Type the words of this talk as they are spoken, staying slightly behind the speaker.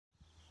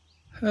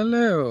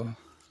Hello,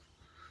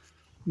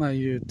 my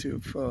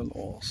YouTube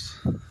followers.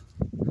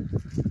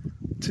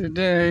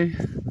 Today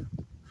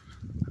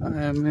I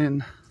am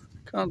in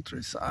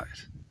countryside.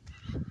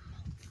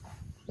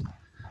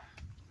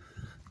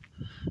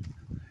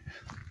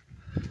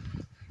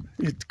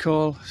 It's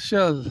called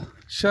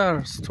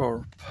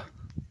Kärrstorp,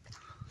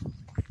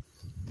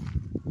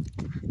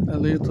 a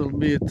little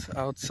bit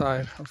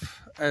outside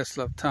of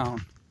Eslöv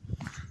town.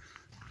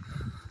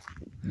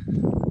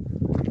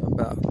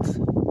 About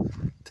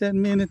 10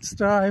 minutes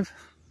drive.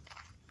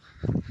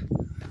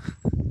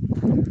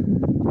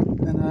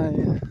 And I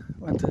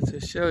wanted to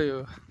show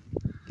you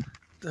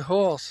the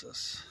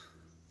horses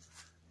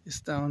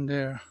is down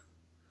there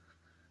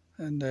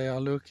and they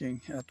are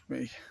looking at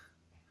me.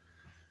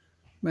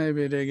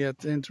 Maybe they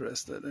get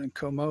interested and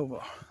come over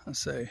and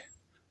say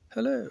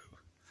hello.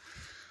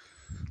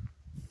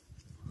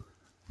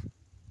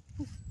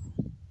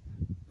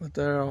 But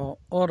there are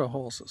other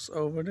horses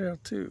over there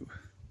too.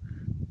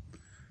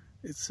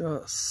 It's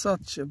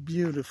such a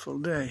beautiful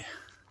day.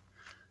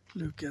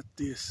 Look at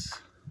this.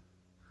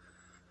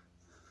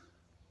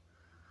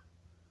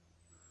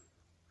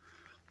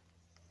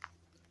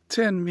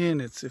 "10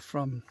 minutes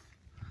from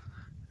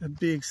a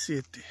big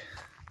city."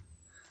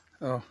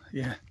 Oh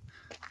yeah,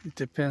 it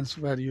depends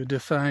what you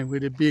define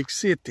with a big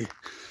city.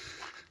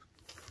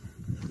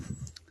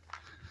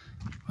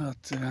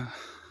 But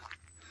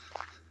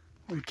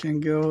we can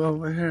go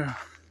over here.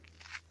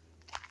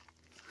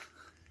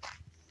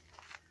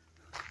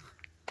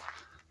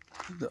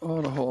 The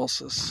other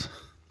horses.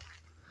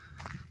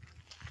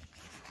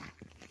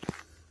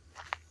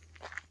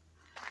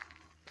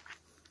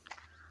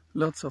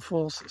 Lots of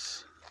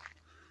horses.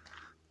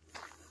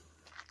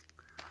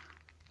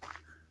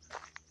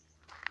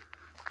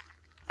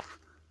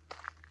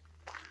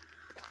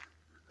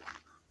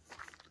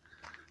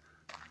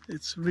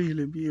 It's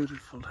really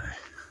beautiful day.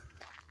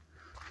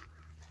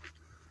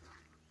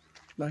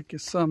 Like a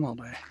summer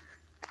day.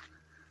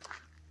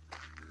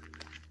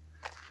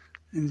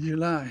 In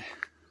July.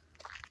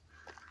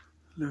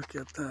 Look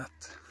at that.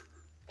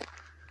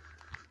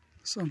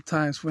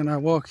 Sometimes when I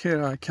walk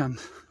here I can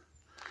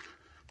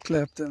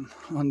clap them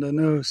on the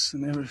nose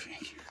and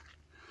everything.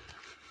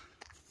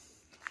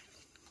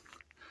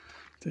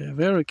 They are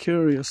very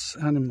curious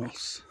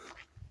animals.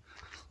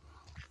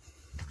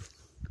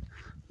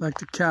 Like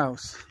the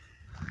cows.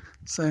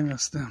 Same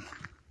as them.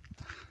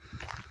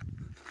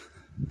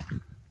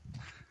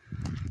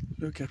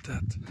 Look at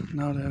that.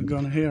 Now they're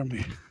gonna hear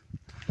me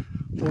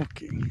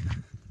walking.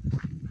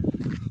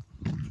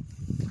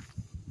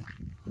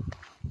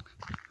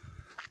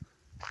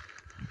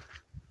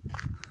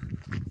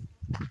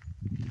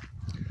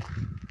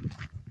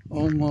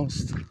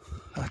 Almost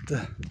at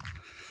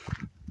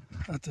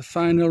the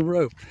final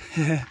rope.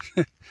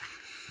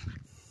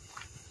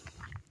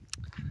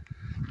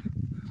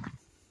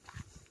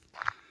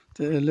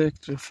 The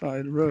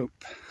electrified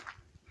rope.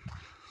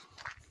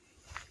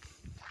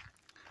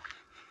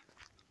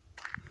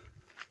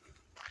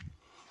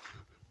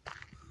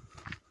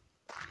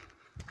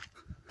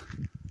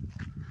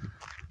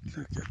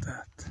 Look at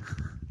that.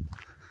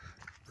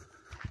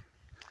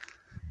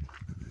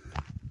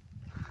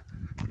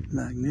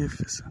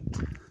 Magnificent.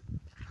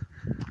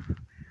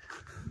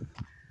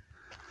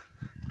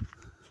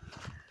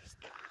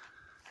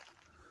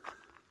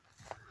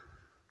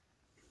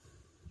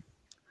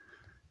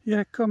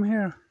 Yeah, come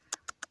here.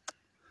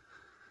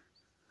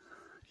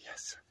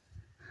 Yes.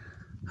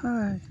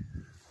 Hi.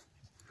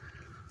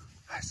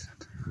 I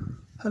said,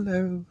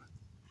 hello.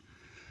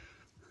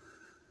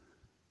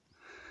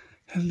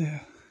 Hello.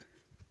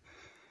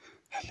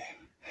 Hello.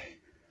 Hey.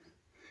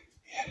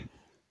 Yeah.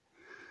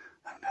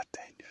 I'm not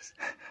dangerous.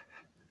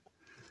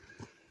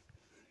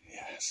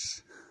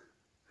 Yes.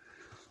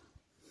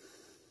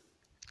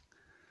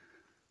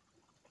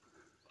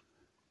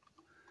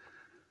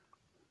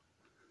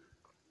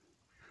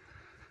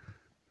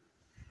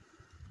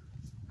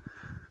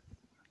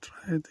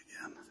 Try it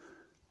again.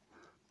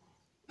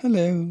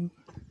 Hello.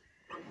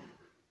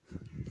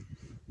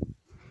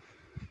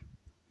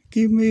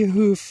 Give me a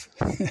hoof.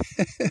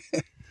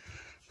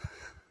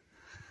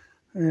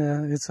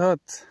 Yeah, it's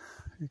hot.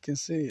 You can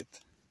see it.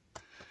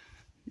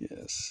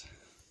 Yes.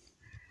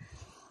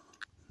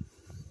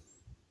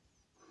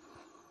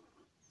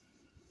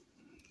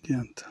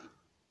 Gentle.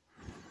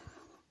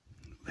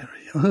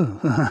 Very.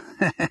 Oh.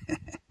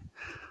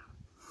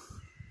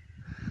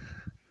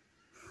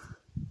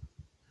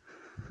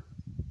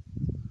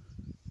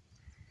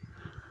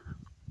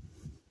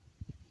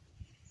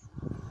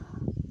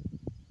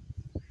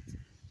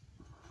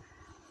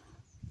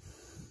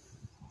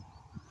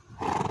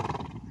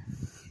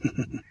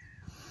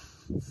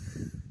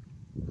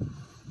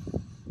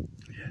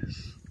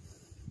 Yes.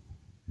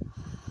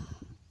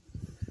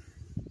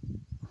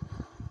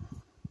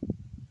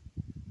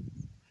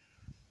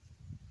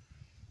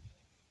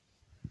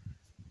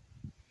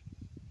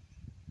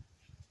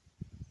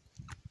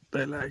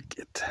 They like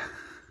it.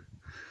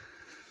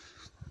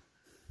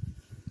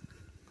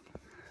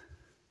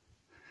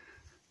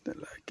 They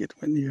like it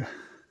when you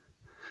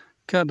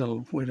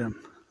cuddle with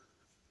them.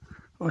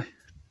 Oh,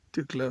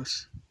 too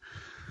close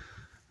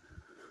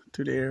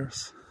to the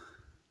ears.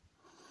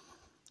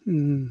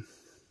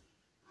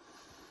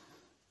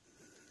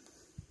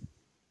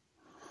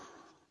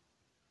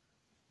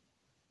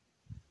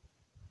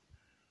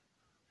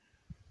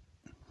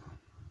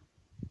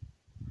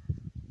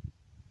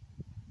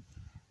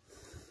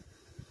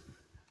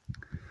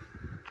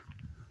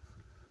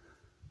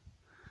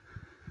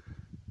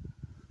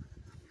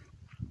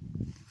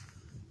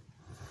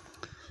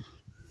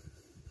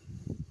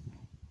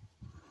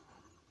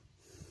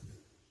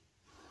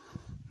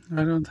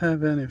 I don't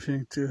have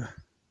anything to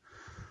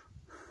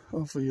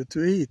offer you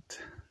to eat.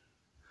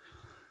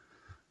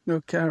 No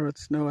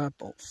carrots, no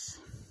apples.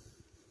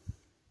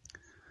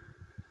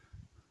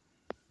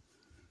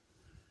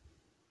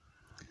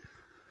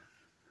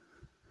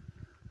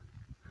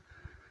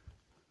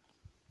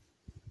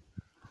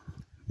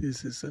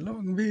 This is a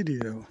long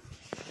video,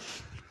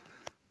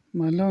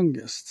 my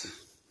longest.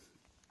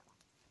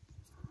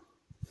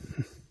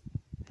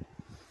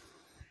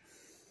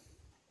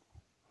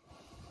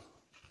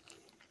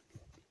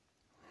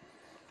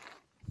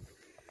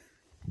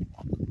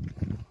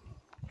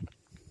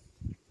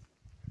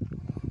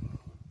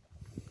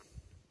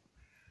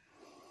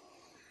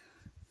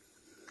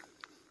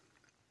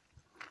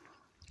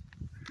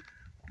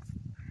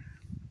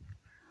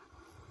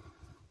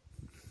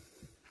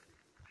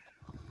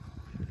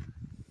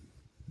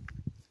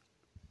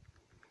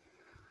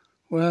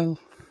 Well,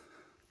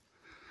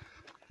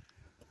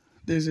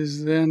 this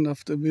is the end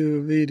of the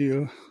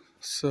video,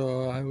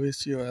 so I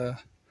wish you a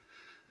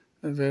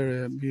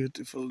very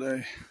beautiful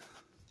day.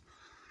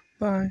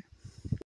 Bye.